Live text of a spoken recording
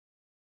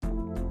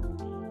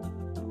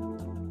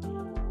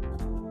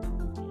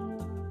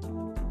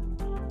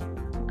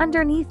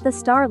underneath the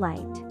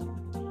starlight,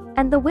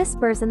 and the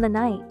whispers in the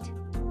night.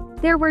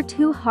 There were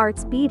two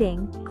hearts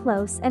beating,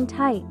 close and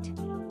tight.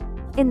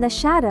 In the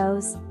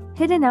shadows,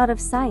 hidden out of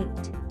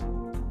sight.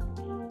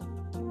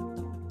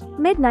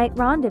 Midnight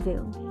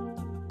rendezvous.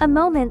 A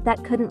moment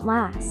that couldn't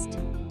last.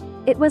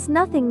 It was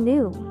nothing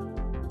new,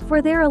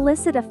 for their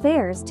illicit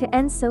affairs to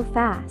end so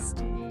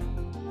fast.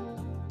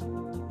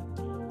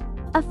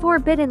 A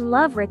forbidden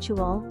love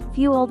ritual,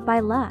 fueled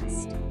by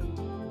lust.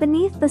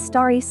 Beneath the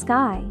starry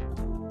sky,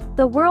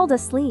 the world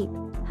asleep,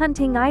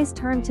 hunting eyes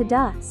turned to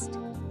dust,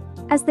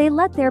 as they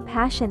let their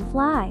passion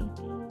fly.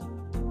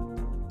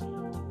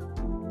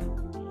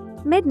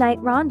 Midnight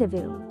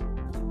rendezvous.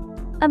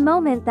 A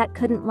moment that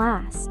couldn't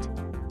last,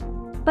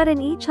 but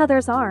in each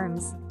other's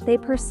arms, they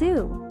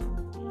pursue.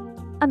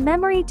 A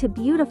memory too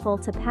beautiful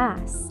to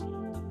pass.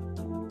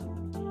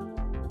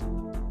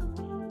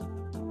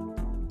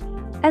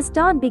 As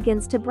dawn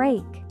begins to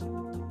break,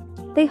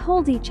 they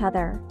hold each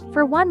other,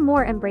 for one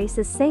more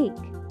embrace's sake.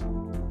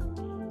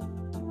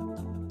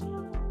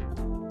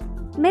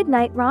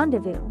 Midnight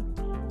rendezvous.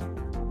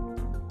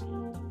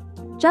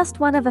 Just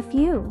one of a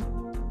few.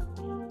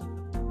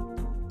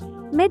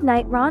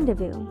 Midnight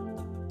rendezvous.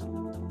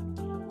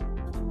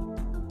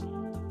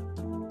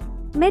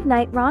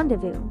 Midnight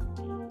rendezvous.